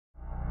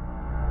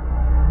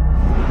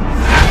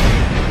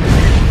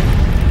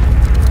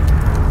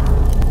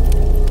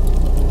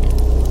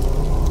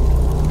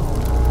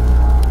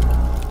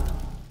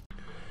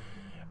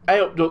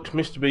up, Ducks?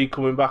 Mr. B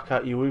coming back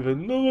at you with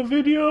another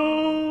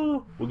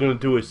video. We're going to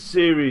do a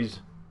series.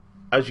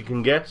 As you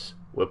can guess,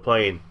 we're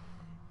playing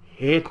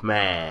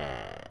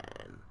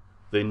Hitman,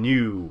 the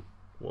new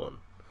one.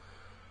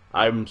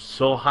 I'm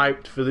so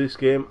hyped for this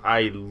game.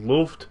 I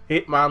loved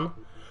Hitman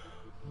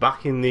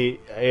back in the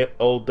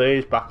old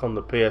days, back on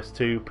the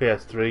PS2,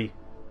 PS3.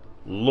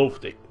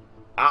 Loved it.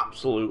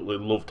 Absolutely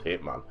loved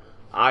Hitman.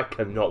 I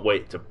cannot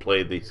wait to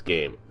play this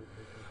game.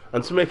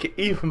 And to make it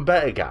even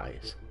better,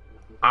 guys,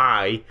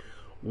 I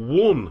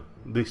won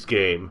this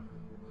game.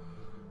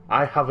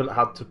 I haven't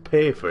had to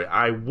pay for it.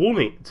 I won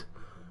it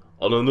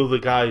on another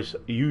guy's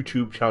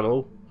YouTube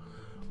channel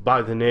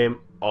by the name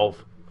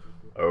of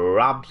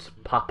Rab's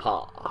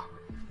Papa.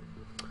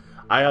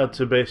 I had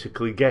to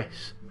basically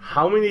guess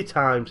how many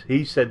times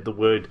he said the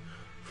word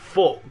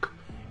fuck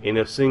in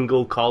a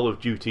single Call of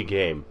Duty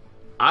game.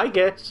 I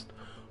guessed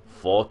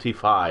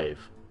 45.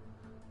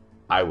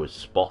 I was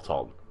spot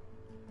on.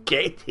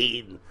 Get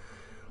in.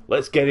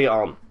 Let's get it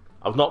on.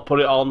 I've not put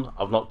it on.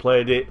 I've not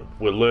played it.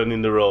 We're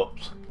learning the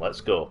ropes.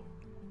 Let's go.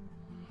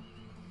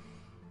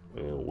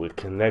 We're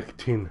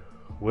connecting.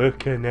 We're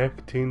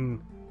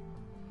connecting.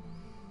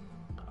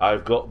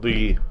 I've got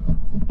the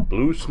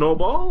blue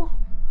snowball.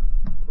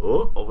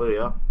 Oh, over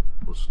here.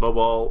 The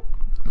snowball.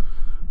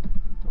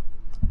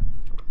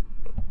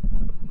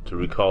 To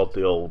record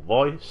the old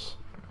voice.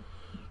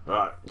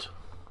 Right.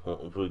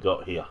 What have we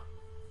got here?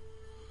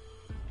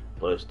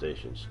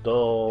 PlayStation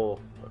Store.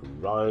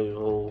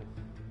 Arrival.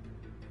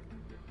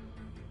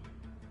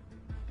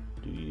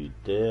 Do you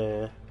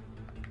dare?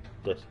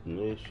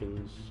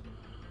 Destinations.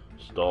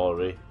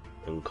 Story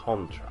and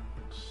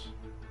contracts.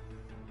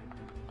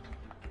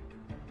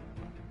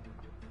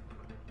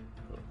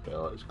 Okay,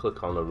 let's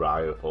click on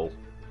arrival.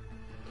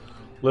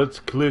 Let's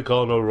click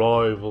on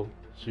arrival.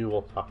 See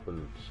what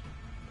happens.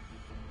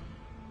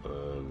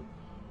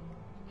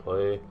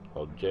 Play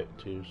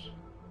objectives.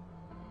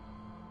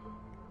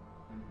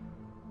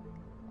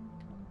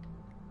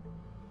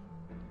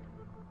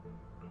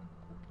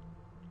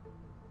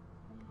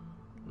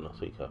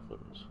 Nothing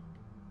happens.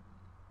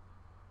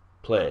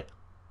 Play.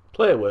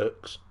 Play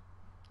works.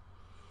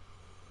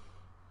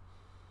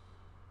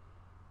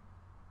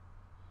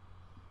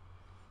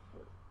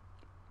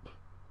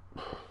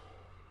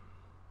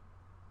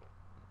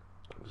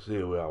 Let's see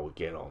how we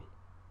get on.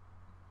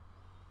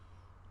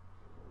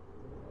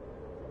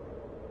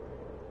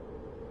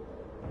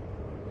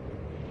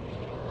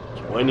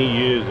 "20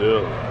 years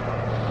early."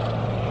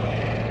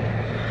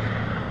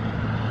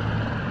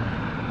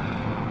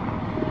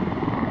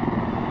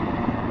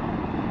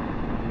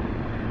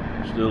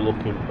 Still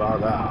looking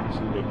badass,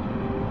 isn't it?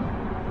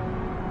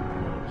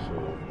 So,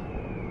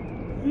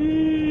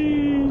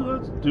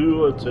 let's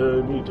do a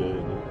turny.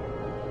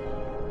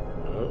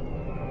 Alright,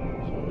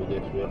 so I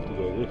guess we have to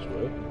go this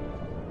way.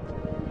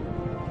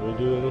 Can we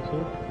do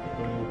anything?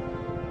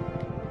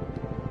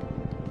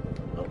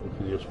 No, we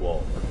can just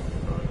walk.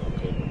 Right,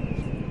 okay.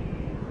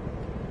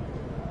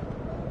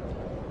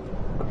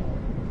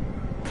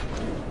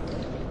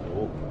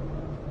 Oh.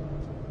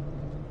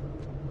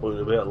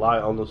 Putting a bit of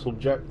light on the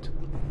subject.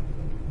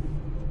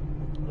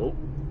 Oh,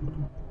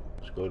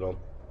 what's going on?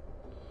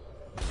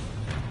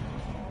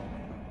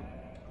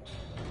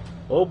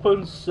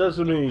 Open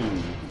sesame.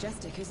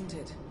 Majestic, isn't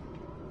it?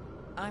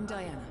 I'm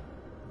Diana.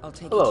 I'll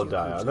take Hello, you to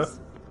your Diana. quarters.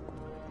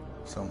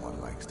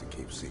 Someone likes to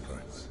keep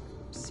secrets.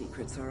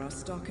 Secrets are our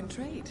stock and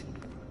trade.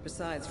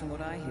 Besides, from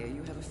what I hear,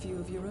 you have a few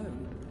of your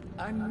own.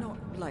 I'm not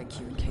like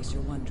you, in case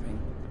you're wondering.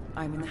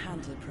 I'm in the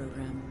Handler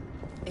program.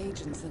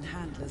 Agents and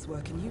handlers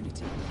work in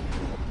unity.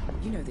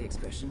 You know the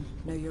expression,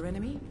 know your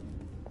enemy?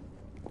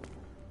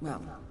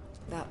 Well,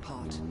 that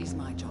part is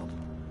my job.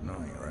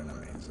 Knowing your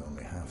enemy is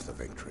only half the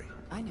victory.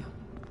 I know.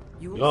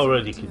 You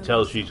already can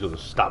tell she's going to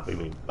stab him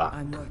in the back.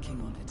 I'm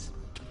working on it.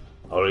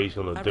 Or he's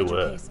going to do your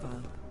her. case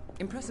file.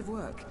 Impressive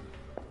work.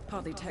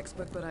 Partly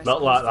textbook, but I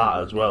Not like that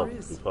suppose as well. there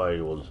is. Before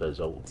anyone says,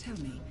 "Oh, Tell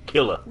me,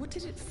 killer." what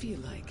did it feel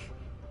like?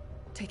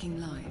 Taking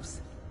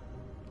lives?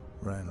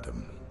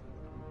 Random.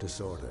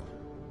 Disordered.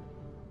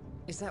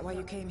 Is that why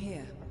you came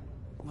here?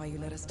 Why you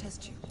let us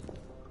test you?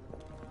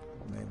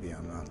 Maybe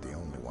I'm not the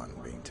only one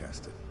being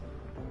tested.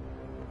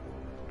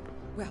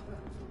 Well,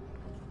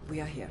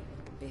 we are here.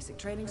 Basic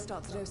training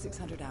starts at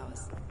 0600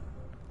 hours.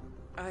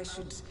 I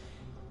should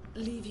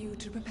leave you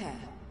to prepare.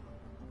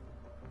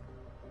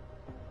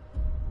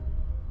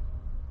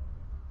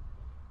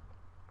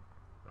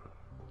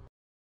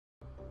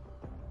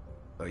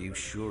 Are you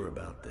sure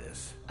about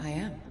this? I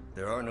am.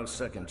 There are no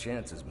second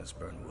chances, Miss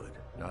Burnwood.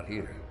 Not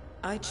here.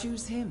 I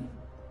choose him.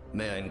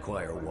 May I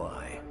inquire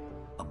why?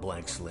 A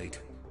blank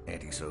slate?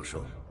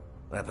 Antisocial?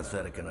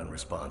 Apathetic and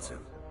unresponsive?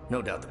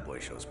 No doubt the boy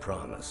shows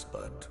promise,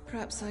 but...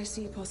 Perhaps I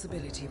see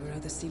possibility where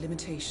others see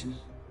limitation.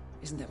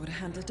 Isn't that what a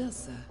handler does,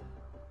 sir?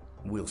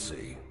 we'll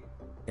see.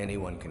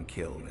 Anyone can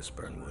kill Miss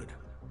Burnwood.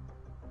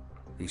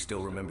 He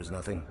still remembers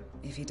nothing?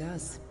 If he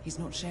does, he's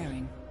not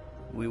sharing.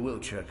 We will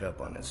check up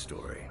on his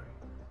story.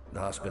 The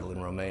hospital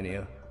in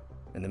Romania.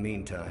 In the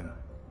meantime,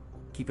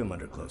 keep him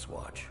under close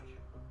watch.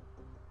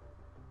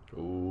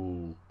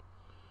 Ooh.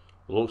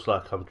 Looks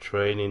like I'm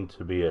training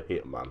to be a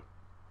hitman.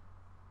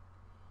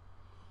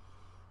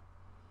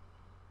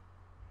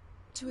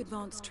 To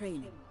advanced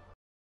training.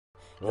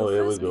 Oh, Your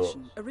here we first go.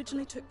 mission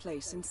originally took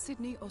place in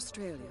Sydney,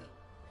 Australia.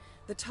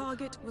 The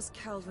target was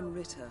Calvin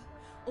Ritter,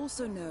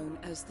 also known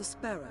as the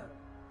Sparrow.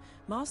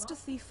 Master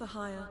thief for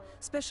hire,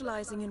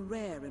 specializing in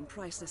rare and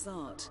priceless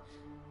art.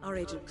 Our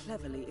agent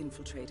cleverly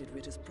infiltrated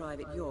Ritter's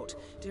private yacht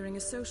during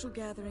a social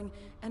gathering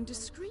and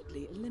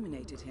discreetly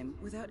eliminated him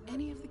without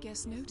any of the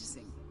guests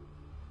noticing.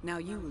 Now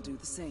you will do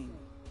the same.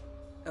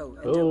 Oh,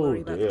 and don't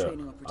worry about the dear.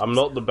 training operatives. I'm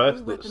not the best All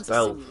at weapons are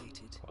stealth.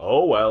 simulated.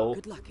 Oh well.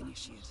 Good luck,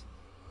 Initiate.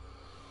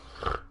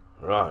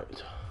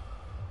 Right.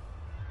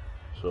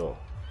 So,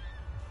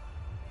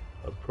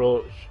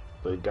 approach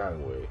the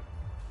gangway.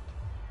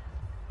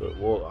 But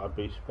will I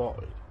be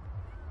spotted?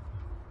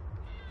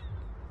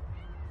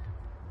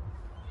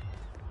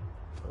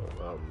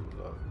 Oh,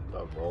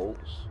 that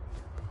vaults.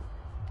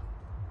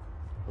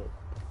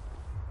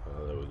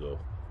 Oh, there we go.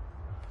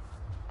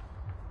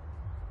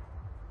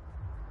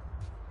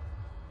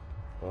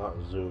 Well,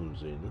 that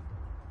zooms in.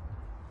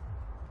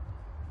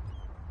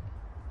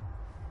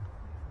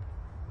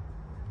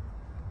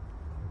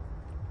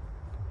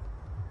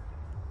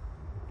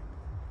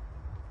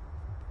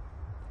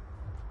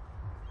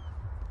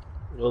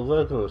 Well,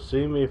 they're gonna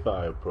see me if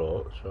I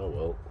approach. Oh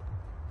well.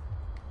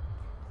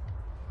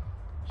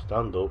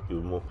 Stand up,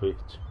 you muppet.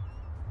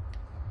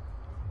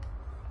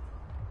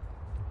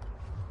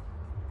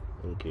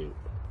 Thank you.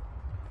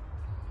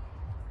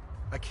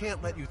 I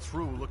can't let you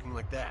through looking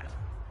like that.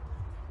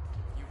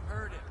 You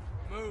heard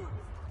it. Move.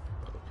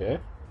 Okay.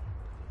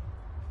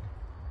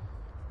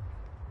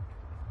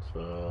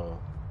 So,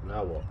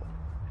 now what?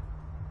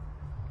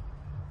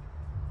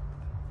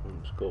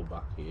 Let's go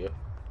back here.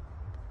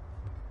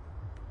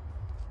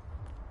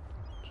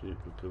 See if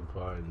we can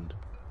find...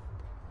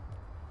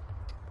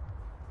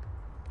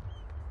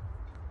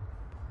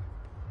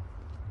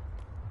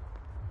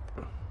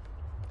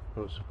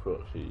 Let's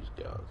approach these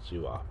guards, see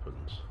what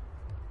happens.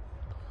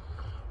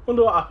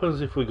 Wonder what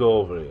happens if we go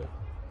over here.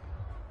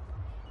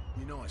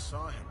 You know, I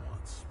saw him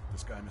once.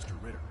 This guy, Mr.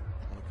 Ritter.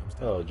 Only comes down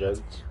Hello, once a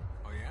gents. year.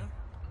 Oh yeah?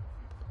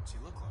 What's he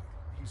look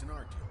like? He's an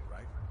art dealer,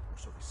 right? Or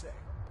so they say.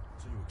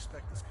 So you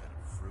expect this kind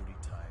of fruity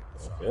type.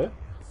 soft Okay.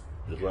 he is.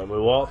 Just let me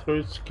walk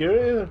through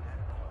security then.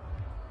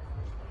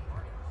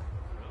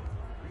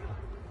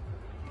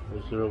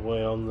 Is there a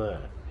way on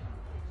there?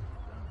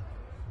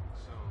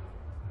 So,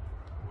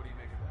 what do you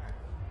make of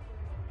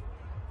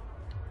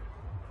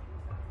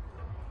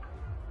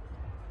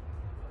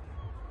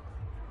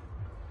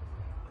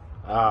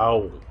that?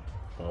 Ow!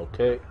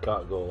 Okay,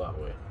 can't go that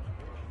way.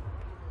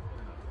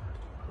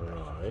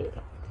 Right.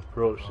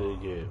 Approach the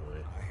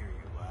gateway. I hear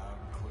you loud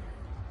and clear.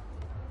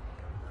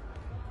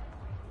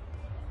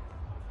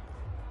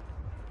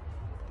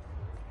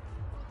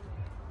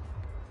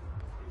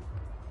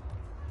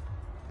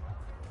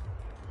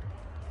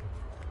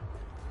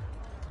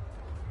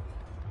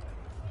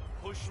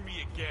 Push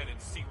me again and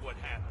see what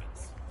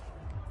happens.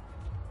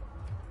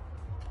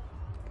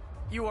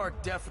 You are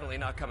definitely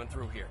not coming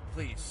through here.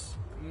 Please,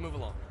 move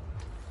along.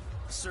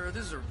 Sir,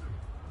 this is a...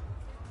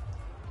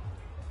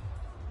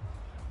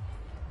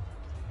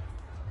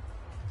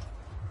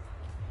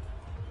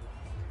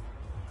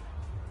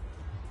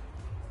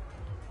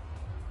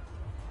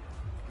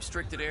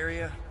 restricted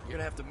area. You're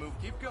gonna have to move.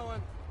 Keep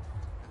going.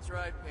 That's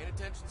right. Paying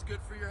attention's good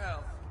for your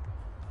health.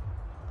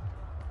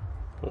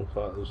 Looks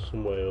like there's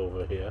some way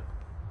over here.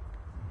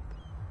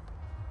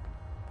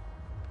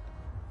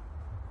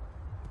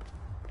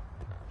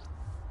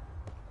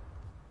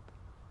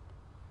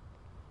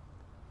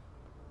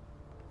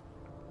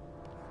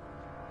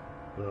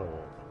 No.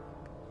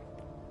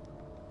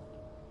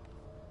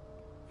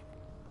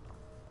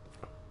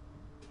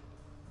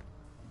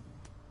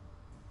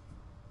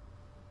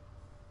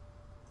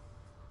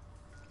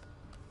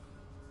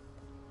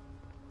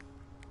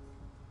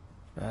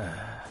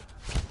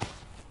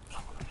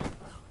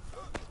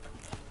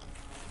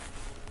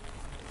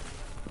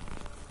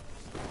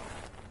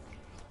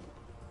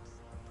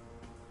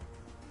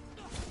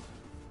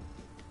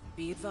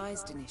 Be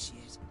advised,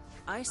 Initiate.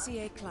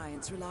 ICA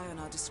clients rely on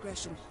our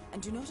discretion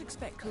and do not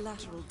expect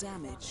collateral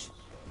damage.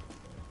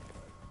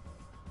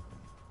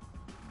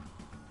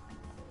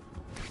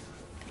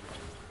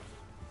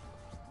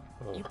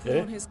 You put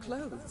on his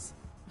clothes.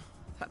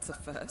 That's a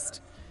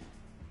first.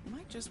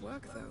 Might just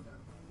work, though.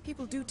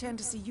 People do tend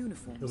to see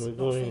uniforms, Can we not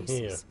go in here?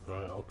 faces.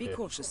 Right, Be okay.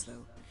 cautious,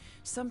 though.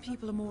 Some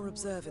people are more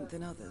observant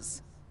than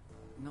others.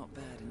 Not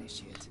bad,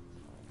 Initiate.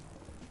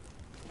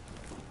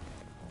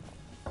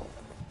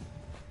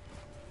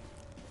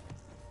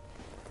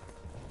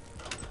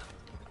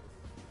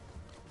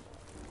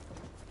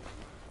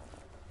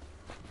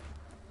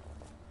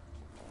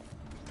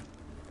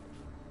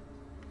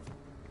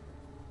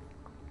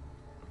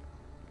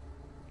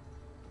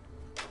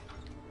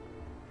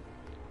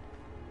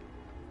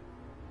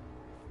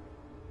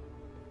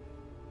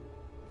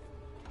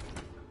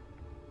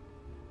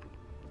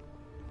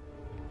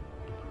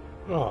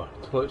 Right,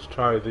 let's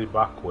try the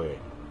back way.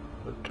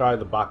 Let's try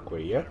the back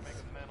way, yeah? Make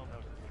a mental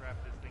note to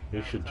strap this thing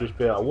You should just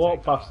be able to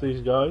walk past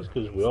these guys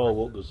because we all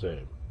look the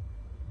same.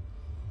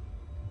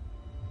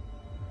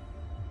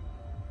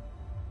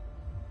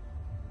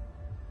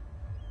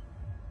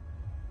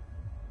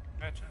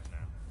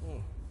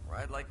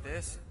 Ride like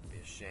this? It'd be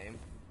a shame.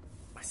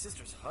 My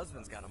sister's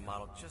husband's got a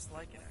model just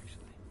like it,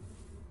 actually.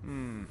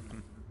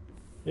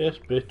 Yes,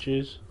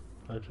 bitches.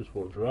 I just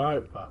walked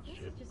right past This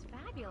you. is just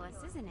fabulous,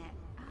 isn't it?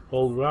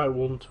 Hold right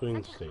one to Such an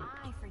instinct.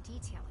 eye for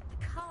detail.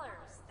 The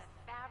colors,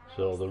 the fabrics.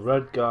 So the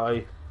red guy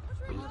is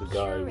all the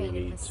guy we curated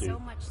need with to so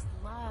much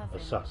love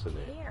and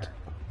assassinate. care.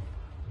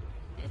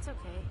 It's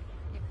okay.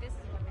 If this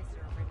is what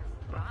Mr. Ritter's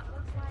plot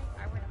looks like,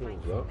 I would have What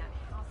liked was to that? see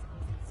that house if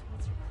he's in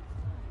Switzerland.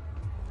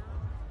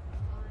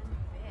 Not one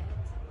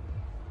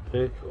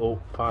bit. Pick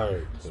up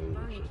pirate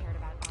Bernie things. cared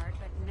about art,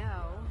 but no.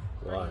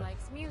 Why? Bernie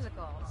likes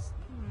musicals.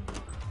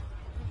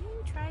 Have you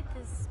tried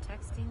this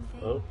texting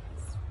thing? Oh.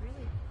 It's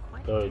really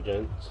quite Sorry, addictive.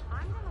 gents.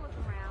 I'm gonna look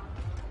around.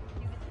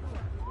 You get the tour.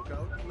 Look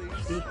out, please.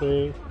 Excuse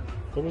me.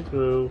 Coming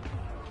through.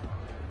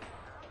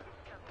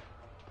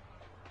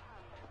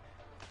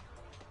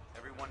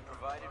 Everyone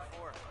provided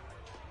for?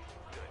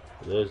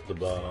 There's the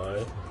bar.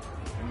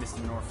 And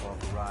Mr. Norfolk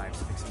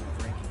arrives, fixing a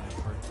drink and a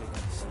bird taking the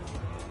seat.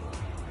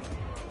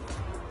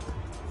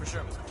 For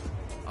sure, Mr.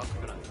 I'll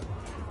keep an eye.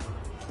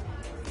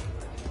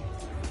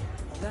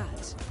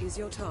 That is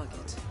your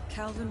target,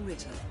 Calvin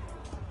Ritter.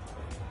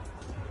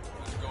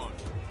 How's it going?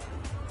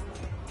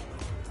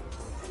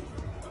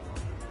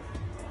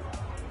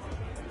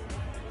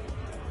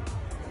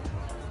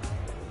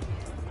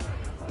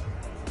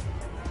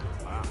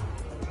 Wow,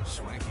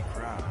 swanky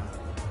crowd,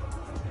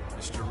 huh?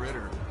 Mr.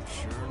 Ritter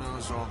sure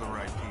knows all the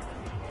right people.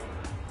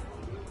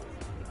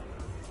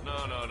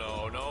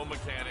 No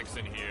mechanics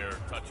in here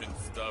touching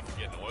stuff and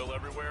getting oil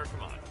everywhere.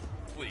 Come on,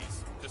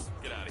 please, just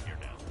get out of here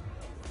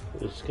now.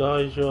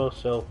 Disguise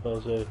yourself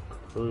as a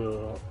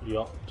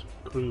yacht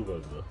crew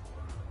member.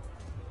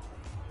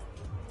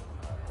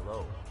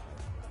 Hello.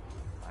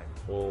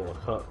 Oh,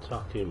 I can't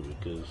attack him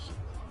because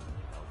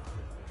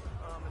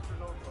Mr.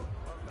 Norfolk,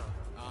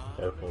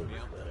 welcome. everyone's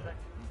there.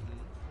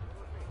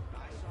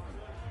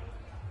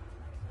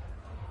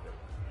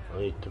 I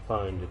need to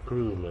find a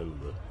crew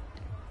member.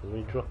 Can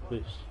we drop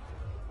this?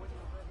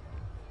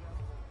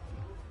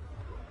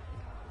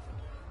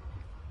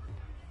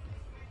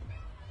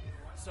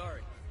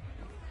 Sorry.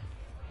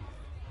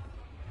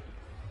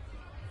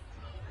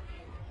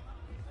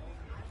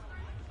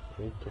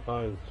 I need to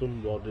find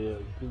somebody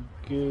I can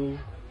kill.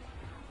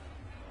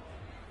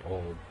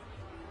 Oh.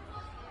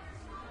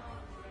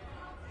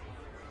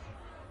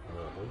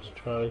 Right, let's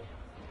try.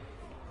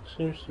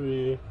 Seems to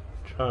be a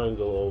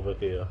triangle over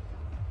here.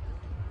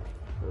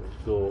 Let's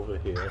go over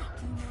here.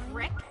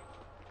 Rick?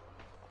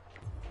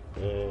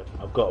 Yeah,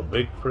 I've got a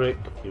big prick.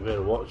 You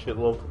better watch it,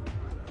 love.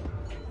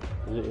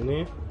 Is it in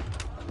here?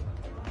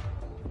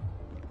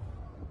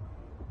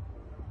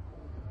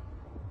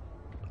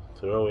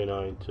 Throwing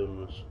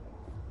items.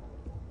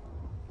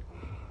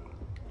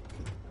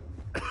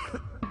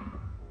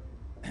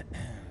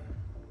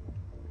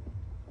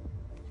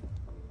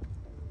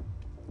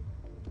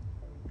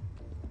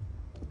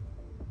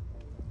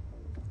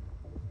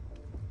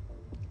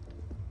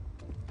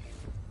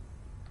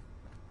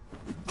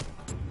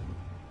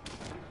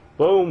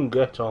 Boom,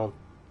 get on.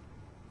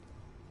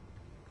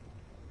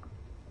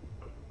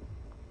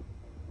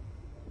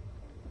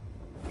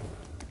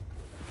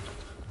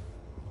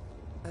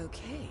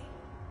 Okay.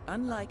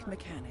 Unlike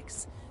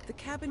mechanics, the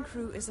cabin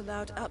crew is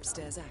allowed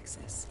upstairs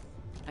access.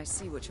 I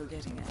see what you're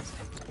getting at.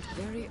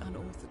 Very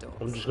unorthodox.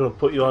 I'm just gonna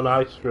put you on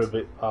ice for a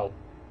bit, pal.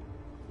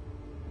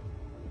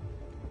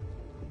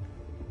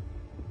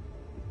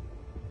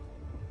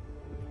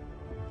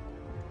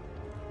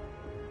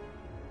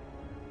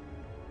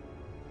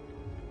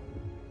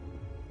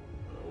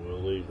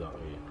 We'll leave that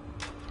here.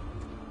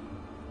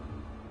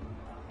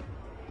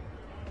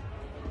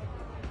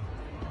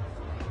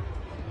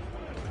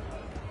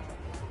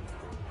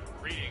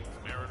 Greetings,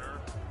 Mariner.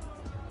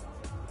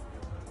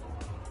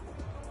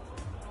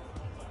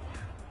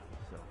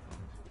 Cell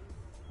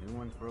phones. New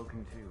one's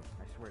broken too.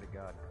 I swear to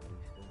God,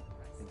 Calista.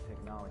 I think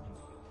technology.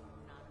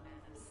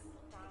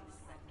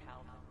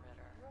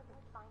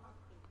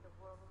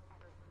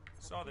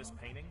 Saw this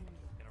painting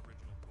in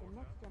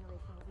original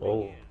Gorka.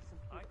 Oh,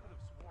 I could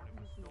have sworn it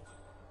was stolen.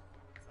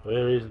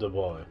 where is the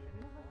boy?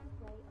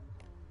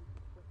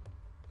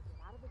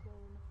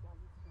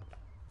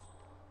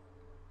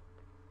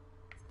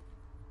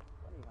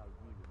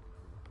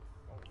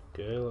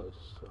 Okay, let's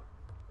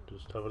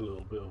just have a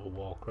little bit of a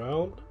walk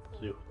around,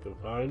 see if we can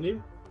find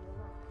him.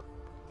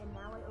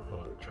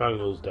 Right,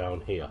 triangle's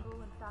down here.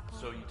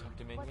 So you tucked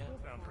him in yet?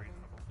 Sounds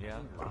reasonable. Yeah?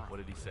 What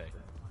did he say?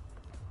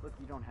 Look,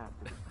 you don't have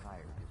to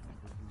retire because we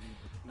need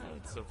the field.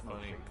 It's so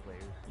funny.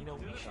 Players. You know,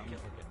 we should get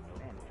like a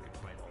notebook to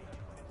write all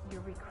that.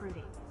 You're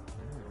recruiting.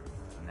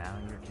 Now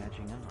you're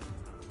catching on.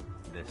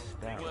 The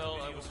stout. Well,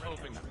 I was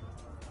hoping.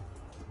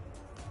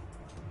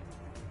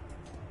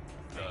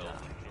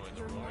 Joins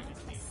You're Roy. not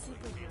a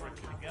secret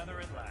archive. Together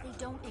at last. They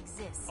don't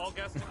exist. All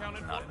guests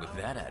accounted for? Not with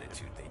that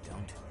attitude, they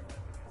don't.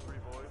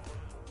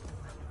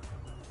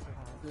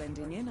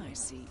 Blending in, I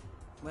see.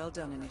 Well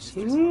done,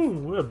 Initiate.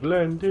 We're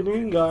blending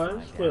in,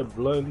 guys. We're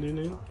blending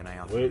in. Can I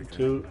offer Wait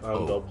to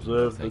and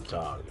observe the thank you.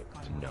 target.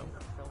 No,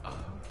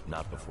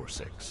 not before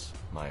 6.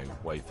 My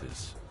wife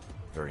is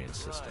very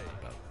insistent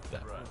about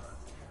that.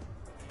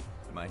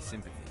 My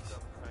sympathies.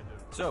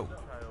 So,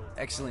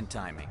 excellent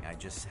timing. I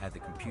just had the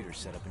computer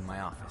set up in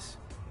my office.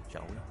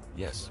 Shall we?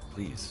 Yes,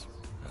 please,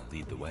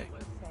 lead the way.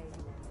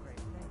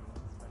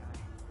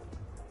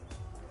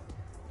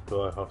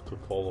 Do I have to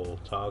follow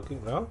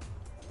target now?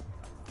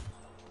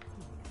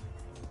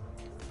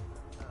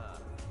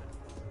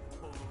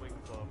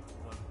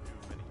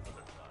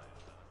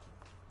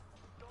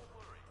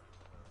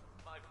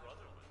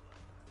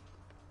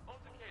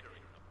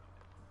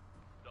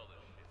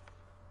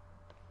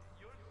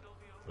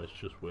 Let's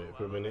just wait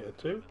for a minute or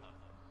two.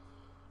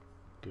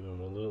 Give him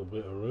a little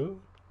bit of room.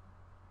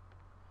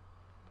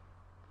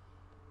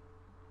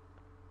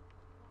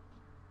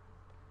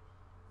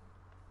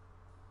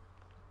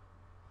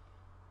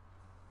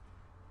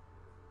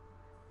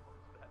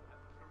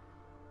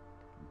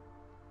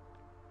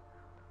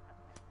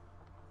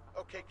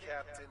 Okay,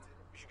 Captain.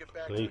 You should get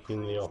back Sneak to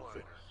in the cruise office.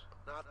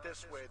 liner. Not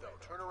this way, though.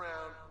 Turn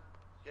around.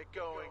 Get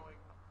going.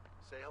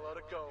 Say hello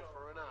to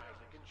Gopher and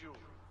Isaac and Julie.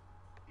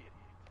 Idiot.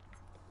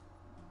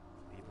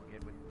 People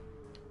get with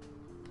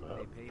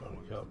I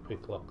can't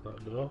pick lock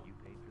that door. you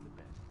paid for the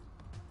best.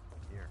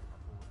 Here, I'll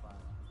pull the file.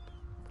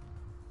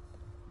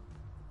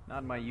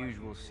 Not my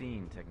usual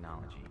scene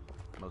technology.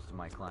 Most of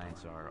my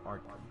clients are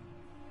art.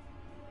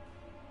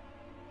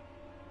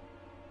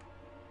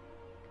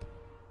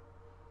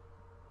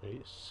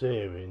 It's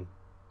saving.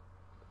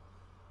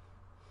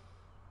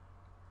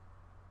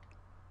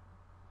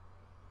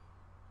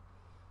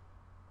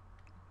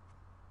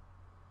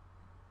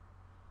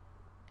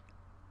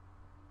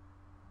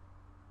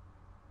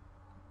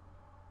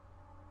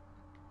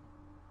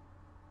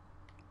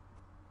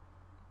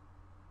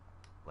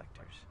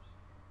 Collectors.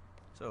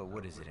 So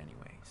what is it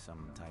anyway?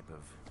 Some type of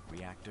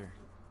reactor?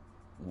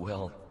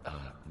 Well,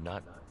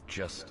 not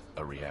just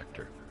a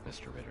reactor,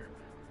 Mr. Ritter.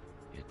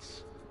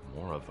 It's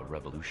more of a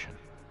revolution.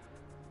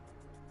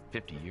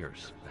 50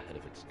 years ahead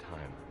of its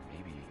time,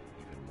 maybe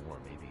even more,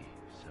 maybe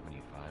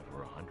 75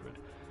 or 100.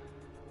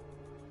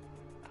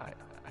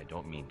 I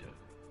don't mean to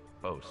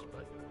boast,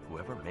 but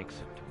whoever makes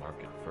it to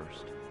market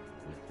first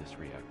with this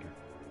reactor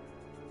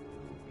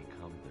will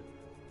become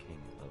the king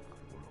of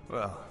the world.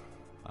 Well,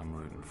 I'm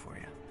rooting for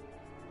you.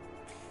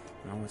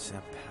 Now what's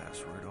that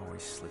password?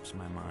 Always slips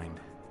my mind.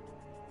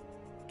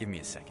 Give me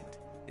a second.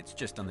 It's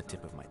just on the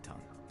tip of my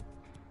tongue.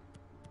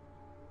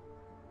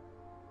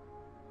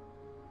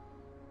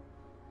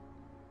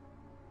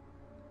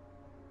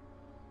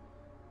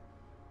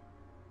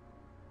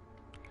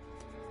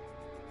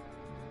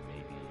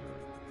 Maybe your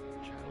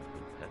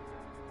childhood pet.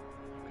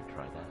 You could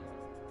try that.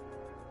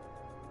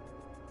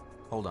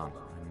 Hold on,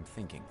 I'm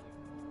thinking.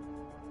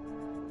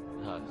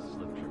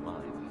 Slipped your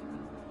mind.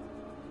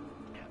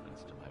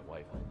 Happens to my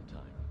wife all the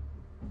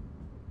time.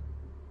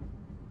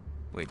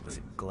 Wait, was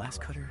it glass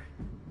cutter?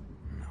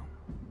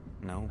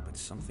 No, but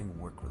something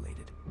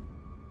work-related.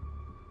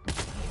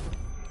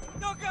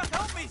 No, God,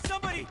 help me!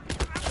 Somebody!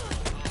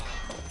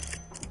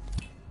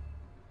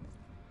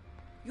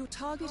 Your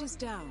target is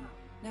down.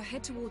 Now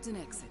head towards an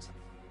exit.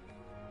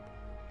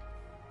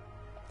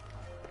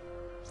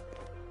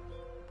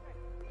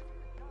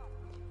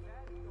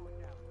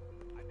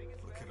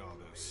 Look at all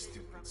those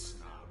stupid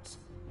snobs.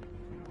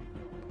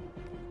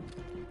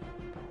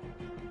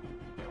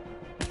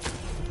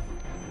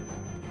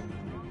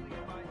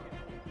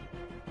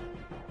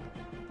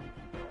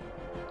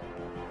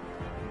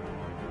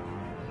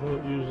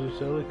 Don't use this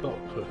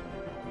helicopter.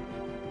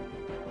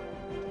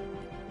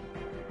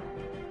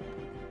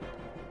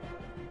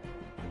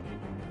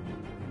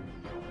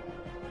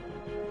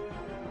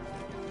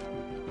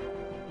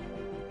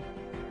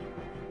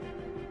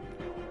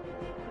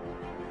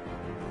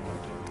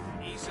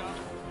 Ease up.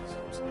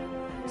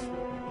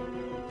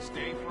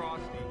 Stay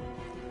frosty.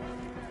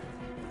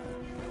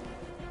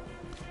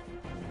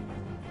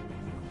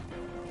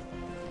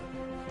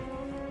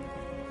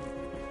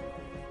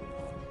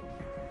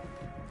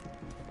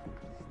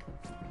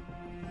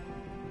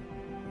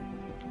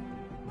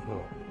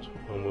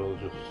 And we'll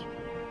just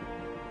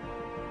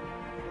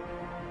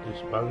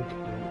disbank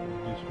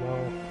and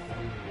dismount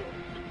and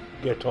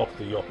get off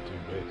the yacht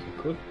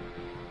basically.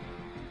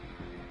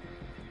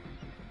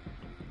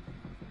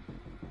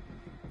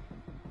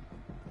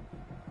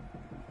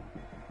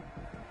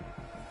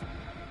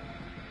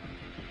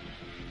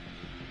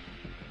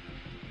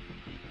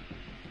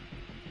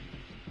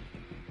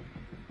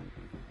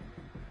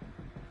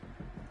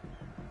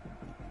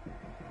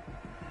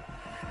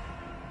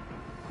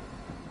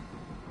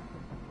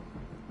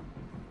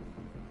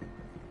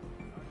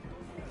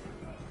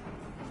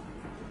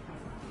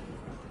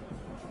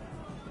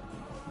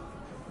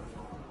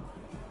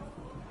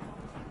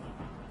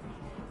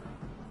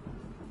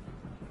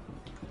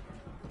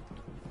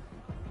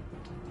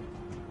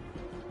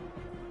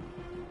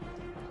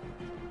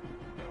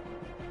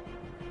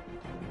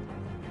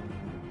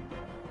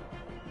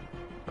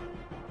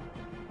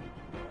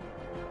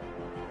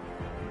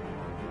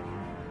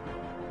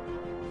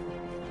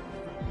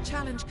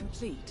 Challenge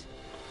complete.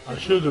 I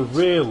should have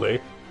really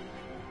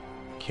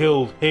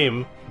killed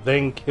him,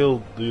 then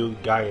killed the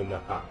guy in the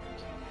hat.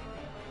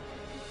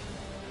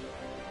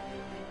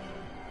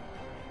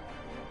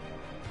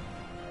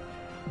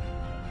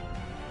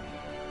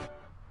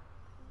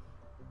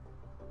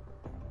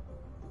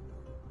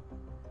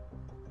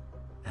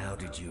 How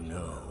did you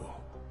know?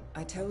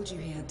 I told you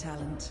he had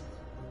talent.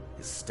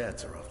 His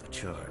stats are off the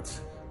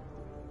charts.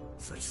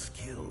 Such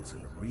skills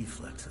and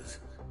reflexes.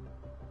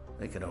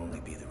 They could only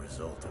be the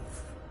result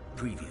of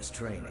previous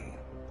training.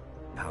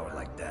 Power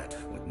like that,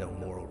 with no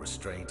moral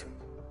restraint,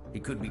 he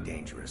could be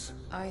dangerous.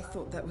 I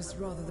thought that was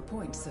rather the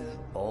point, sir.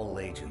 All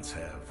agents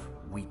have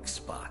weak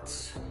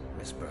spots,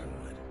 Miss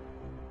Burnwood.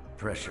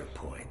 Pressure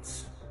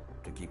points,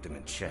 to keep them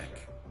in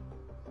check.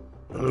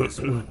 But this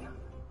one...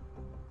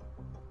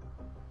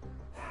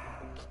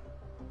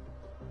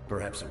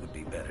 Perhaps it would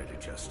be better to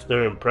just...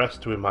 They're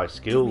impressed with my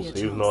skills,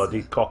 even though I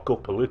did cock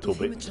up a little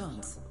Give him bit. a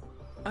chance.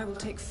 I will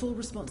take full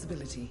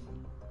responsibility.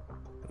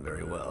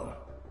 Very well.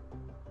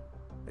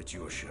 It's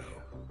your show.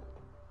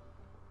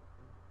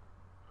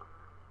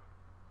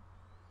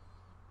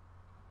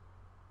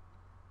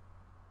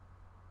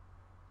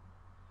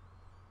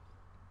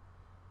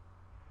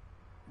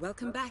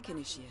 Welcome back,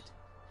 Initiate.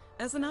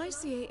 As an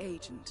ICA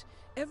agent,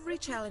 every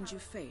challenge you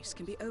face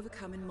can be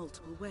overcome in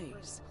multiple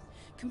ways.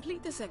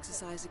 Complete this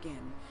exercise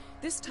again,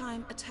 this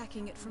time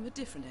attacking it from a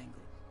different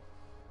angle.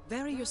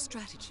 Vary your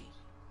strategy.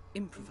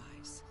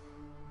 Improvise.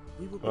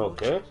 We will be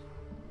Okay.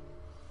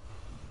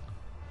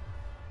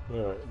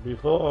 Right,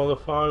 before the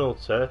final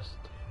test,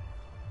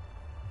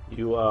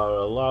 you are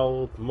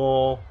allowed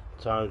more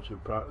time to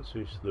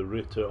practice the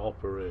Ritter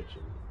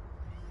operation.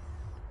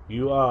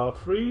 You are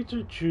free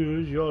to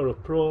choose your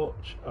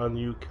approach, and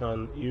you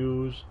can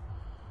use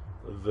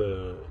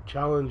the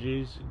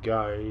challenges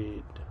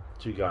guide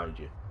to guide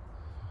you.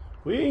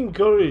 We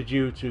encourage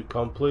you to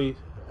complete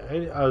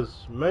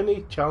as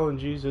many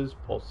challenges as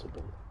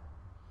possible.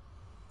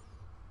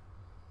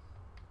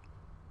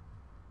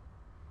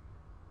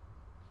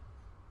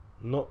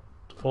 Not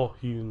for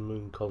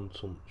human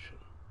consumption.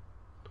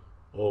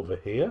 Over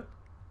here,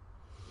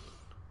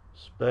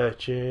 spare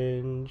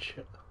change,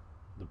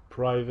 the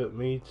private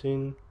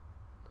meeting,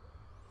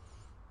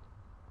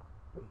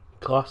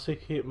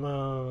 classic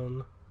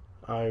Hitman,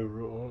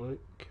 ironic,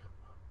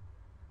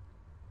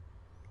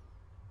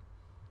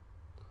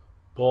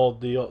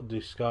 board the yacht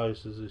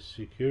disguised as a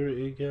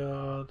security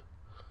guard,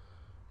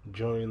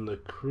 join the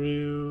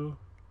crew,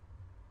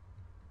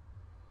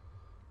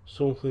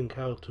 something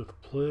out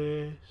of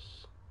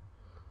place,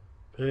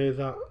 pay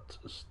that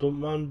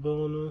stuntman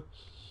bonus,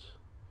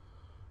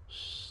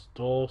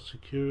 store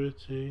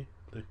security,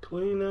 the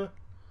cleaner,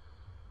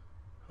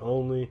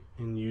 only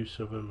in use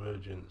of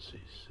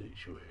emergency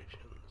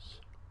situations.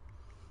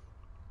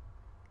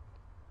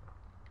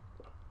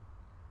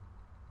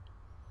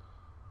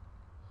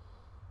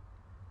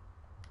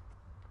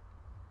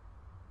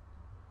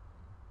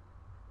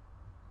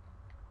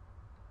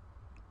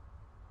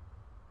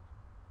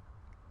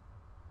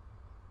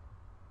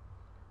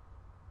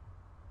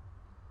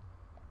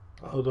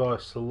 How do I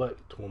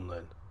select one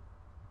then?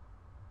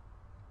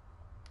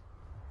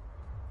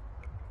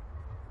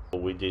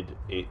 We did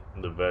it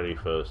the very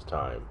first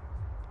time.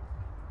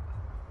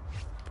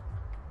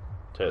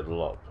 Take the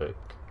lockpick.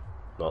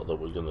 Not that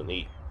we're gonna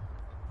need.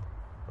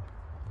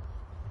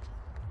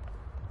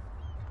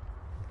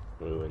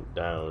 We went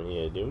down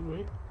here, didn't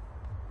we?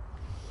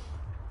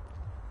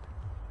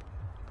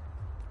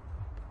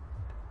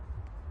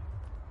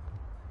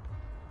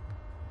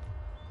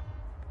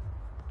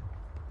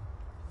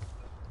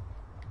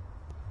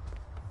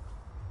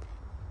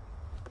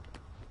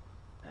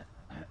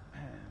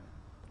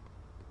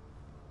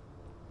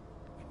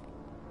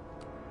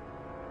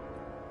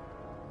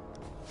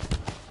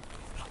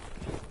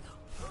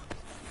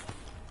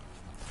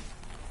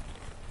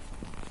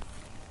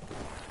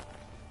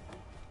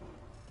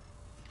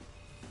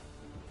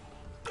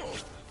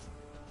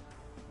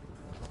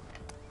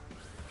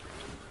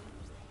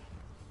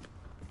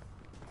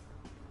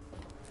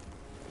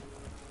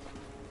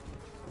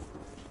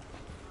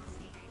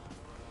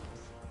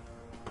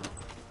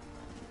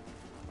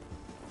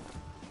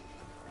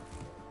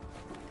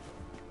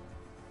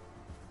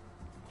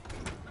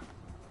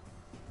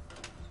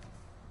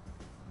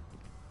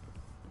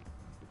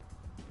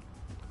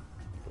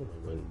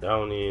 We went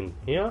down in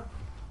here.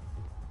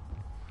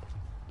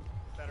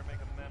 Better make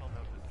a mental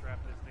note to strap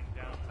this thing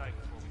down tight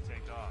before we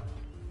take off.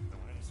 Don't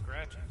want any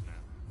scratches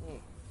now.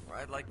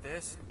 Ride like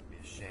this? It'd be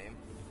a shame.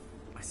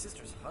 My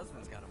sister's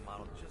husband's got a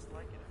model just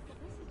like it. This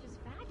is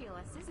just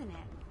fabulous, isn't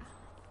it?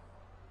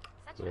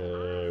 Such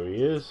There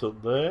he is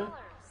up there.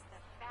 colors, the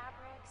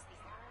fabrics, the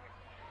art,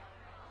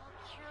 all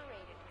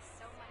curated with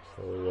so much.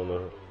 So we're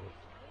gonna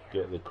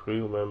get the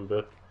crew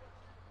member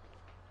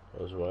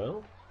as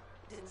well.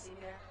 Didn't see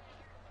there.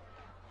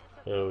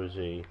 Where is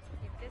he?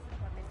 If this is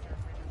what Mr.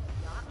 Riddle's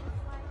yacht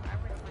looks like, I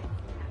would like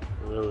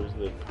to Where is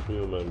the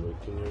crew member?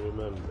 Can you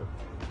remember?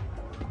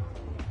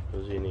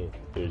 Was he in here?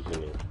 Who's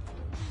in here?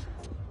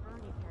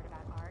 Bernie cared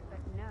about art,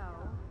 but no.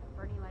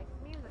 Bernie likes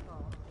music.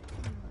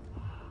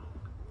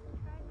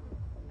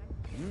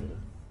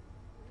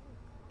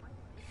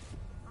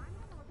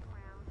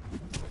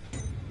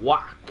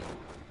 Whack!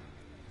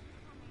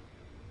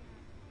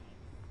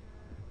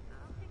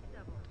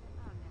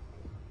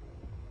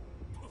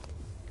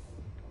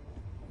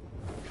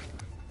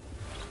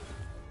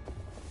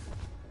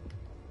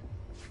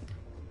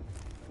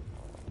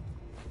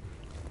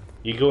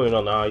 You're going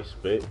on ice,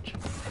 bitch.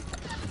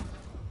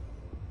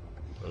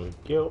 Thank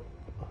you.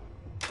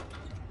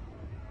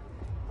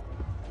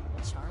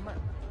 Charmer.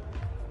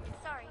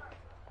 Sorry.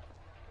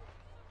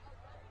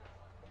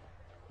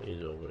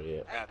 He's over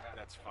here.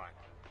 That's fine.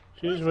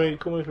 Excuse me,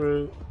 coming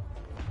through.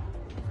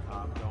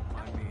 Don't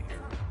mind me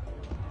here.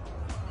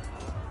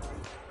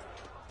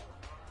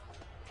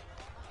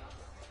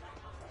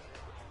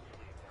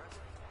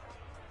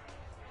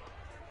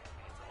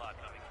 It's a lot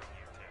coming from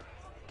you,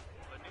 Terrence.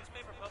 But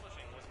newspaper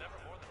publishing was never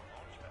more than a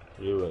launch pad.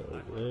 You went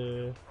over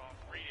there.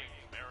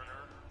 Greetings,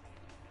 Mariner.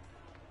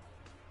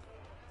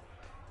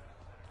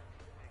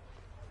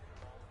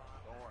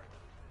 Don't worry.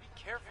 Be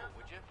careful,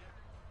 would you?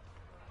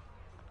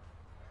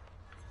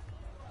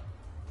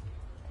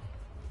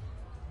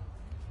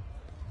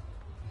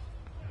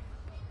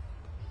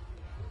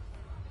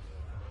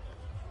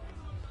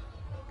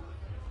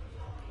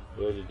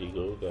 Where did he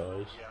go,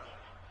 guys?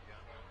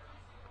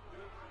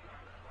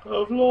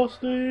 I've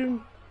lost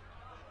him.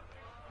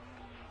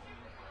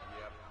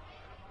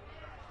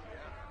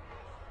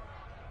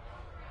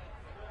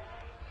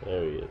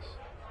 There he is.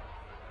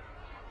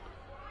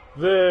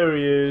 There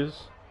he is.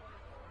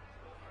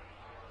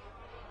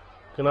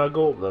 Can I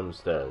go up them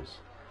stairs?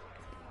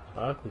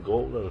 I can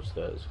go up them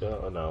stairs,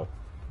 can't I now?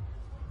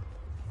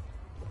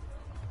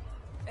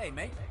 Hey,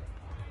 mate.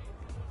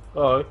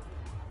 Hi.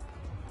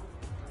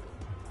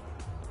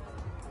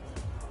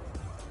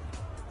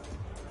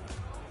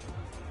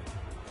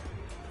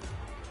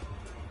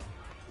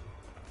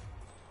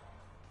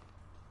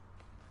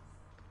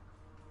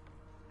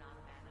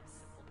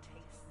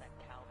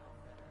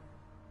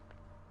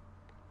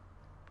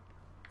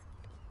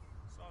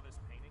 Saw this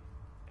painting,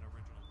 an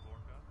original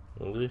Gorka.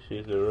 Well, this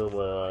is the room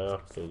where I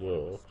have to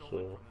go,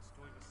 Stolen so...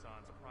 from the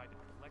Stuyvesant's private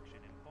collection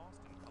in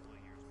Boston a couple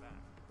of years back.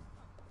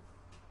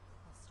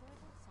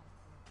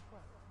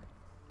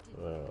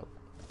 Well,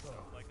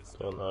 Like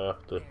a don't I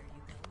have to...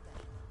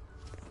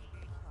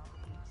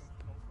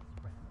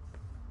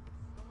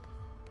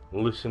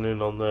 listen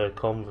in on their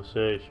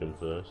conversation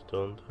first,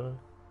 don't I?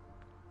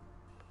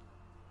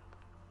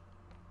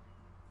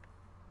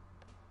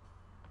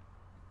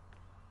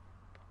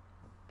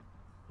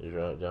 He's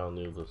right down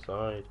the other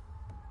side.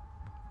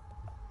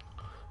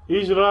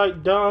 He's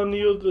right down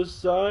the other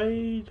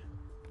side.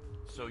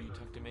 So you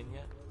tucked him in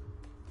yet?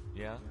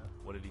 Yeah?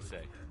 What did he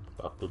say?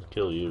 I could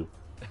kill you.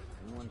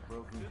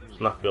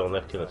 Snap your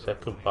neck in a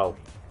second, pal.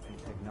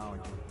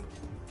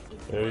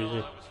 Where is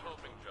he?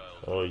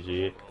 Oh, he's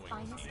here.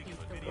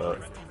 Right.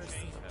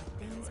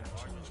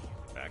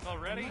 Back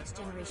already? Next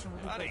generation will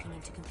be breaking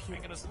into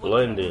computers.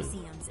 Blending.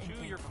 Museums and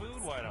Chew your things.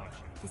 food, why don't you?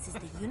 This is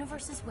the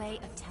universe's way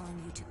of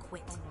telling you to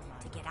quit,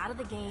 to get out of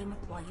the game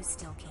while you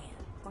still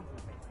can.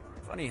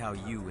 Funny how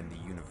you and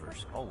the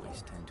universe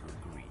always tend to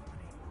agree.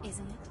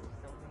 Isn't it?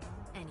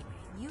 Anyway,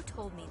 you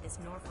told me this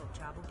Norfolk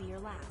job will be your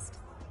last.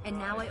 And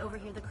now I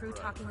overhear the crew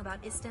talking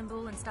about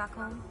Istanbul and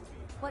Stockholm?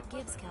 What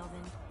gives,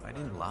 Calvin? I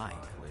didn't lie,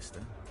 Callista.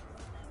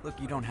 Look,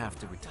 you don't have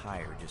to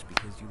retire just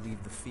because you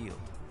leave the field.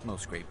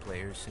 Most great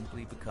players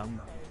simply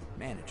become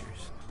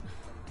managers.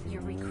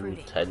 You're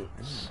recruiting.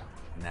 Tense.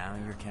 Now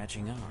you're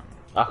catching on.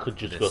 I could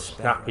just go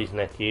snap his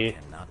neck here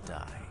Cannot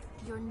die.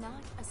 You're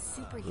not a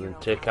superhero.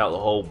 and take out the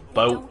whole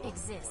boat Don't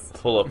exist.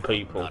 full of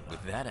people Not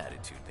with that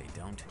attitude, they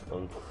don't.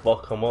 and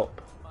fuck them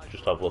up.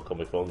 Just have a look on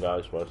my phone,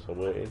 guys, whilst I'm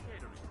waiting.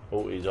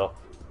 Oh, he's off.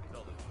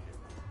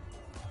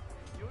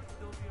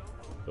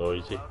 Oh,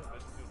 is he?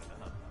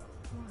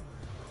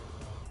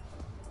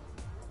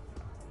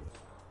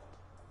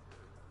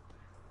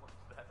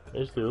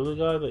 Where's the other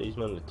guy that he's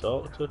meant to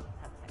talk to?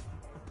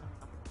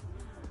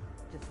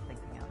 Just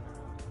thinking out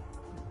loud.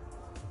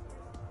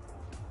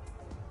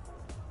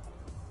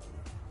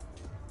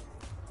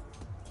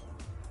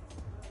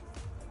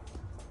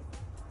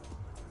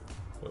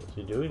 What's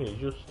he doing? He's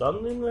just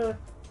standing there.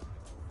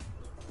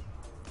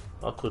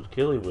 I could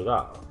kill him with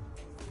that.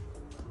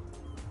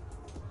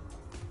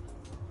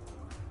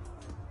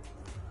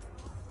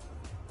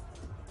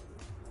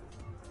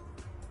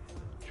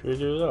 Should we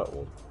do that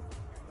one?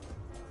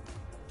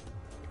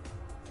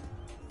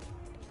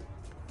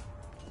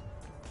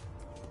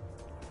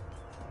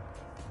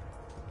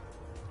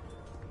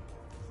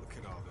 Look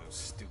at all those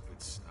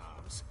stupid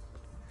snobs.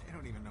 They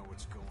don't even know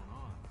what's going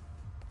on.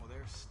 Well,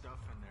 they're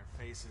stuffing their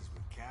faces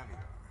with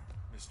caviar.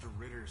 Mr.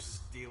 Ritter's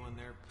stealing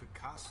their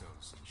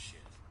Picassos and shit.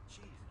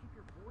 Jeez, keep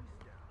your voice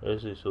down.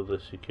 Where's this other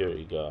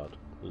security guard?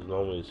 There's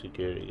normally a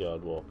security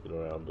guard walking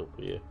around up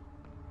here.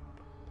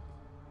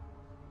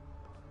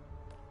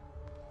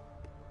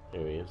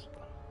 Here he is.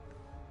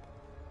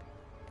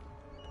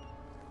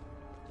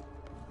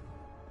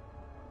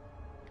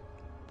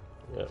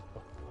 Yep,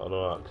 I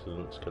know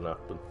accidents can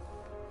happen.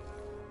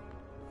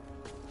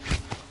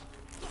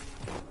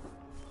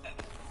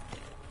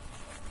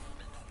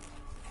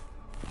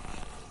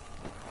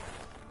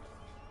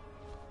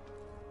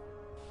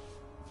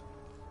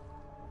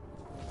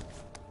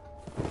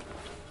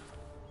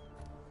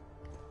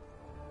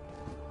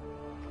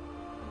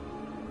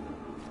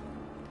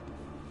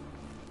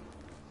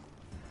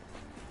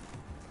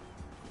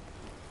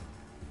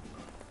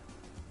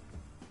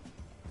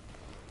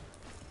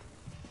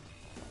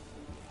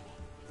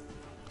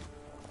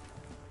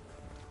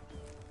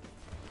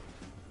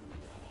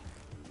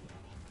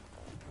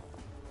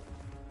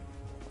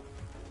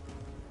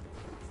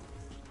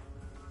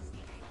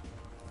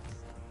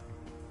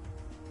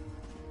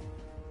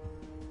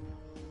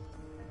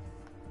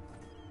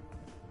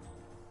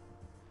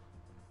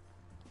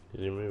 Did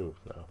he move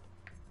now?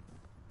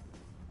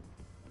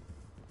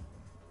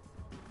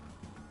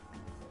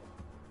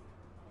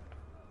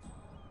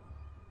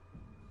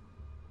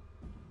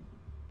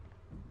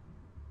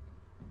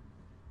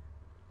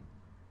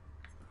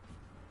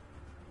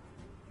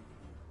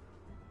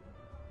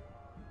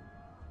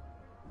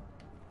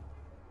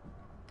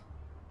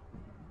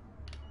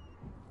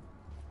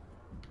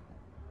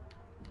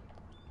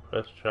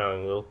 Press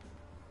triangle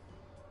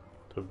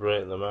to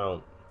break them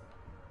out.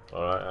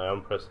 Alright, I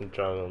am pressing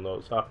triangle. No,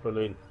 it's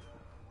happening.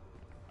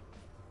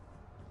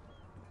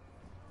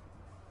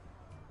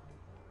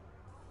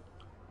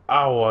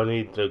 Oh, I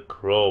need the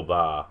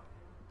crowbar.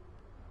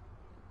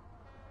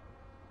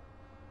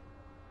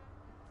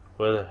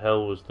 Where the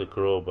hell was the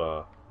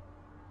crowbar?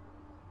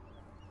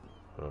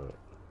 Alright.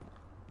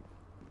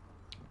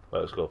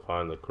 Let's go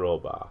find the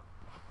crowbar.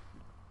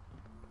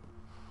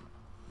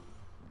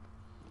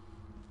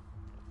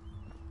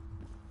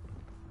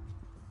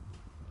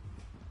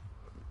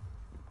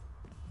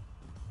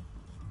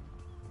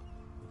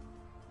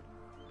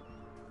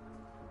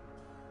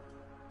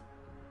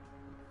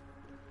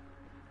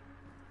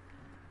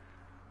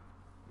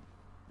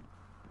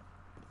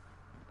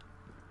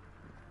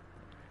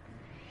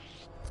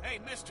 Hey,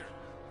 mister,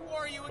 who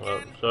are you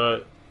again?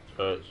 Sorry.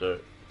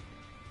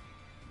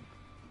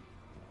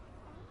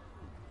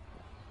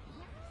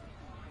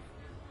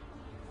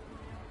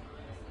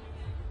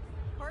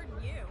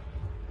 Pardon you.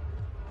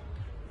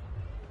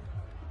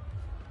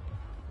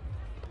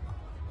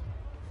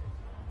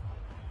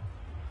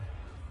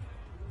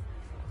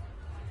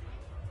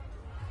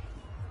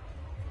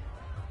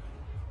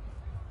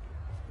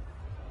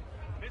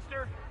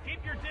 Mister,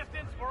 keep your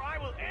distance or I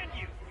will end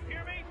you. You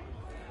hear me?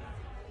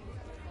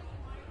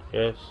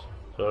 Yes,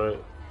 sorry.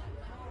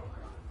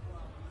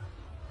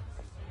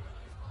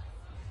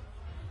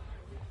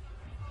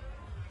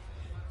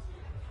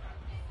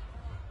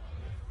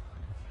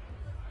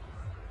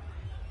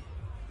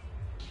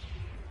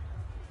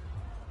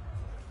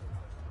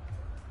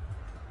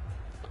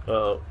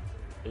 Oh,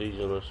 he's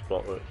gonna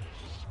spot it.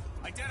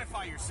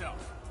 Identify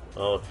yourself.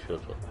 Oh, shut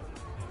up.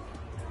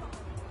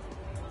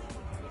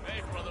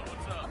 Hey, brother,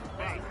 what's up?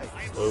 Hey,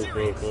 I am Move,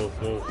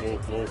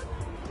 serious. move.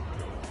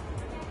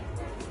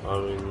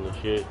 I'm in the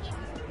shit.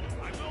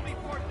 I will be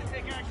forced to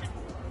take action.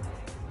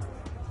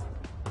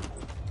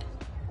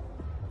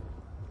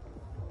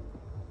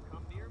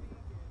 Come near me.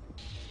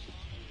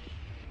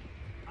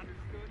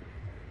 Understood?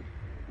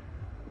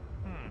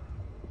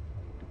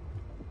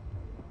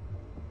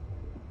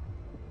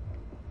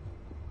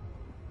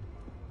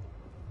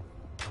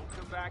 Don't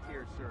come back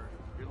here, sir.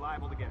 You're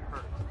liable to get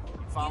hurt.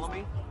 You follow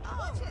me?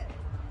 Watch it.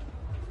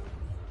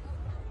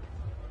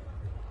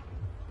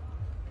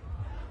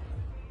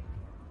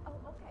 Oh,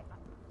 okay.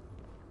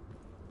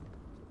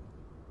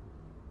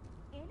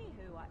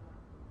 Anywho,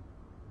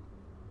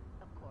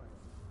 of course,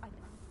 I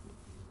know.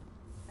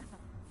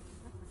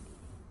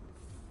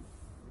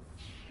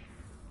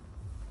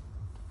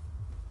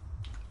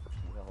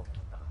 Well,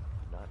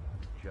 not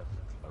just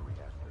a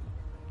reactor.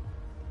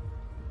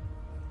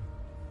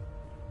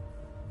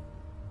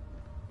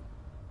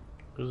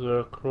 Is there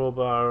a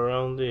crowbar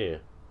around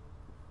here?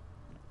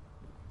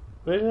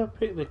 Where did I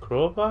pick the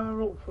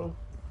crowbar up from?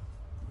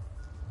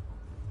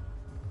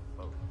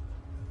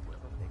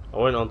 I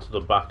went onto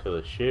the back of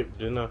the ship,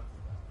 didn't I?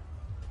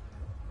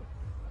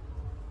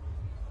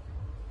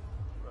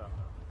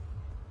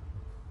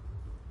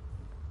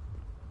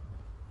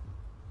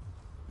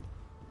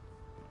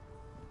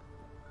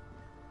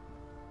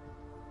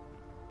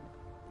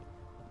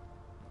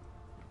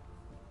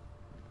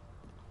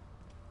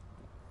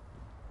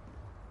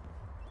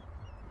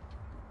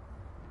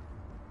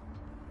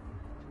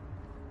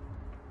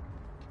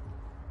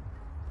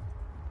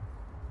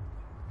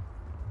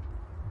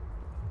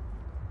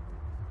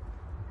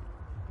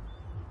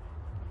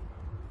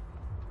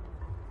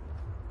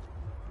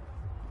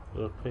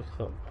 Did I pick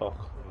that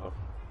lock up?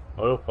 I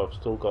hope I've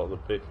still got the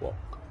pick lock.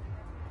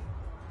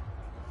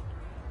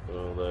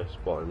 Oh, they're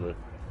spotting me.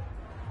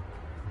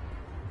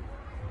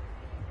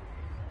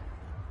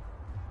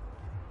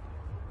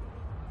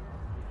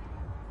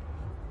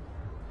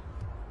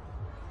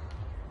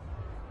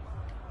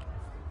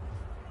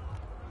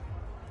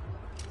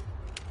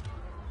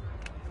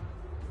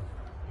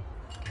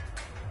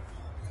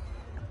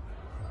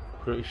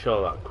 Pretty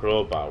sure that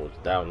crowbar was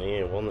down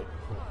here, wasn't it?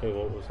 Okay,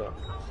 what was that?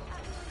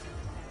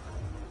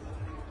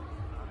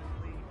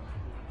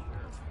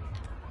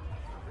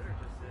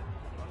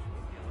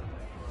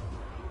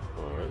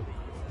 Alright.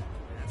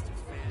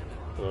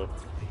 No.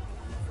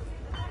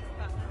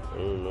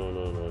 Oh,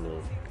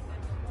 no.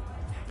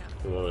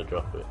 You want to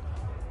drop it?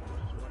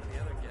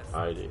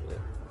 Hide it then.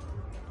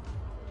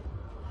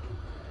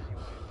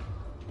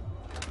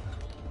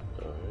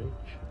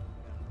 Storage.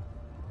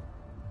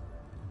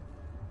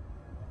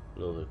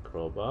 Another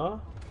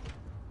crowbar.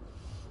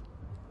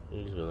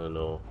 He's gonna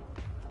know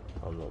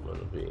I'm not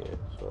gonna be here,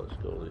 so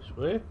let's go this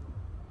way.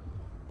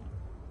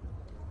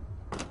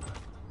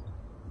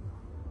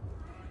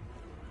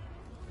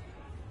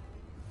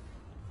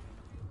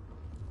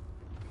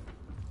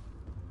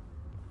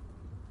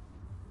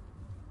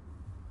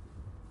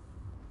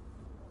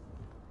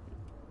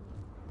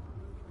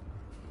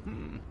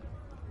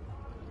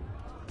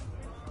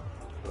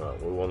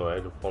 we want to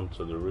head up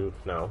onto the roof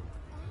now.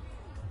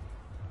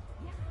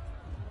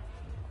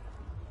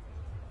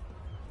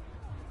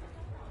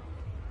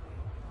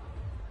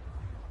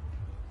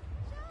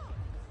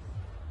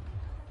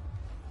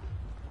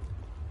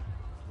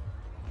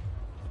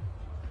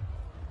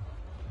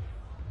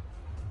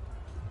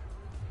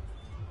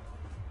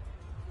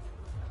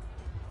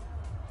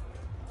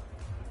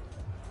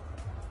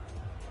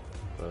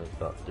 There's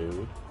that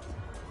dude.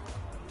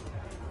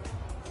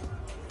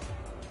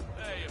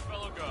 Hey, a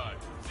fellow guy.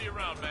 See you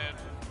around, man.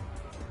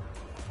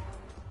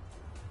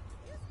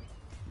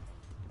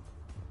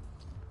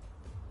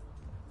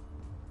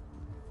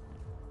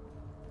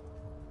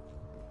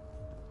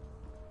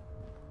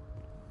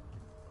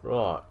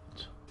 Right,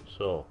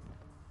 so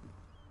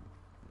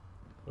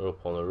we're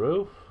up on the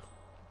roof.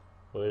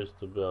 Where's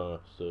the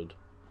bastard?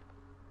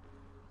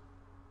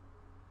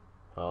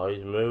 Oh,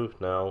 he's moved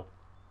now.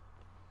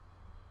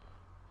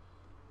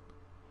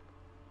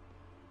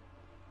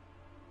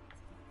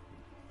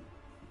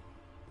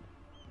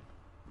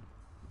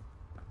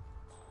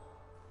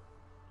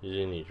 He's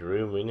in his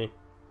room, isn't he?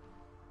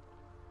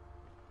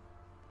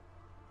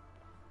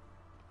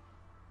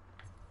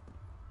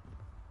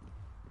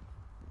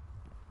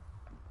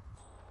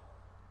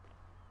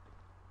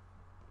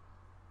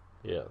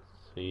 Yes,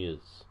 he is.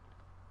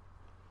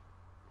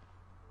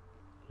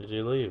 Is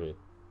he leaving?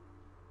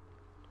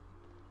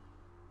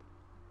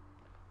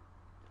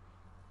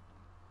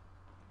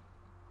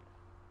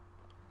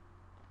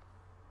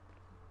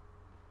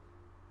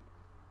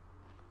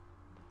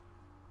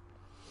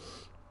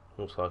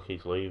 Looks like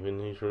he's leaving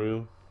his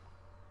room.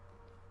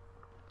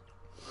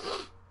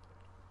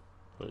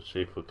 Let's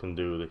see if we can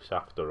do this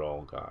after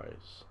all,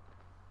 guys.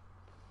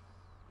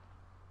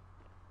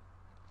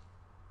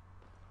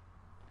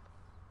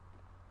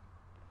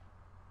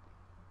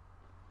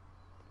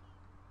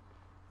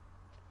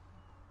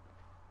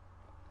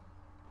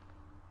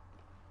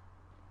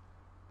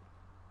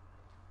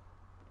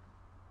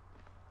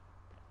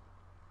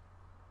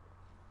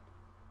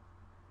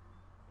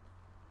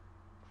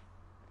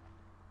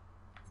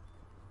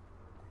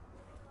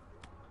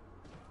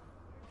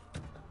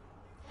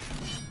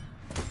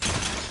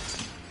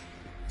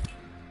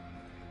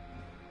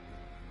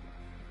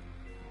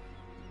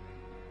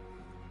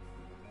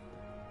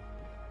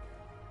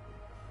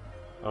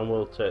 And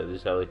we'll take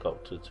this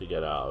helicopter to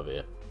get out of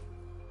here.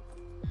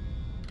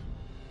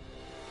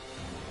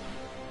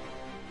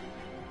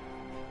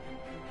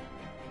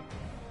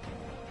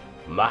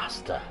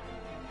 Master.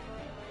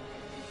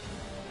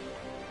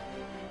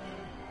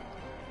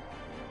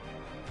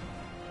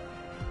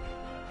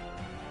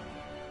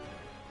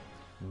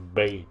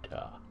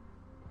 Beta.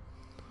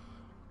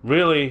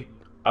 Really,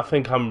 I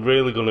think I'm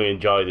really going to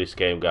enjoy this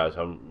game, guys.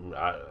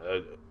 I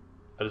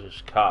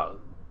just can't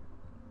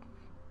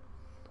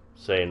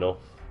say enough.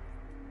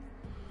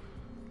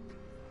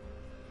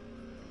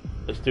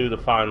 Let's do the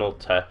final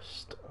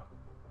test.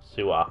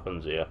 See what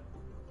happens here.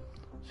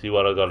 See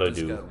what I gotta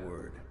do. Just got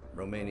word.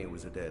 Romania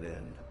was a dead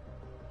end.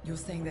 You're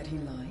saying that he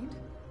lied?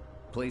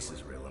 Place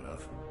is real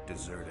enough.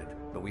 Deserted.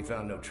 But we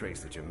found no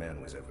trace that your man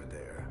was ever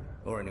there.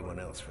 Or anyone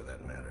else for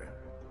that matter.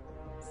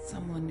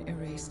 Someone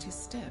erased his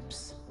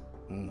steps.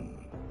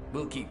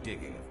 We'll keep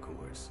digging, of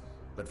course.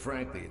 But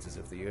frankly, it's as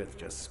if the Earth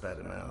just spat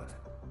him out.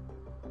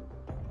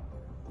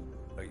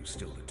 Are you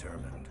still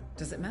determined?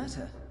 Does it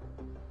matter?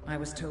 I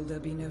was told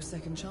there'd be no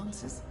second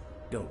chances.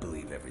 Don't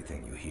believe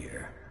everything you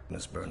hear,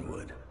 Miss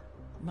Burnwood.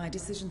 My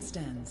decision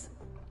stands.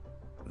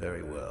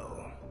 Very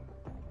well.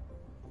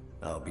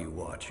 I'll be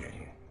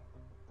watching.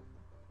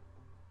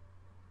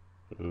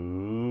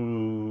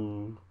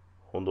 Ooh.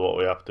 Wonder what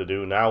we have to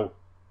do now.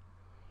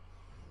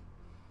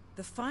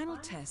 The final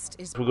test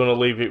is... We're going to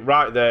leave it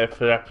right there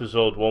for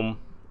episode 1.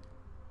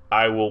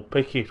 I will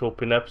pick it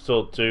up in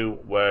episode 2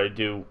 where I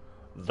do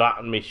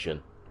that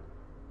mission.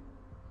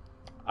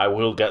 I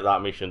will get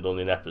that mission done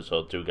in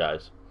episode 2,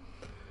 guys.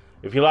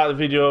 If you like the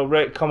video,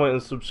 rate, comment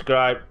and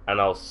subscribe, and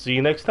I'll see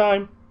you next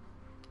time.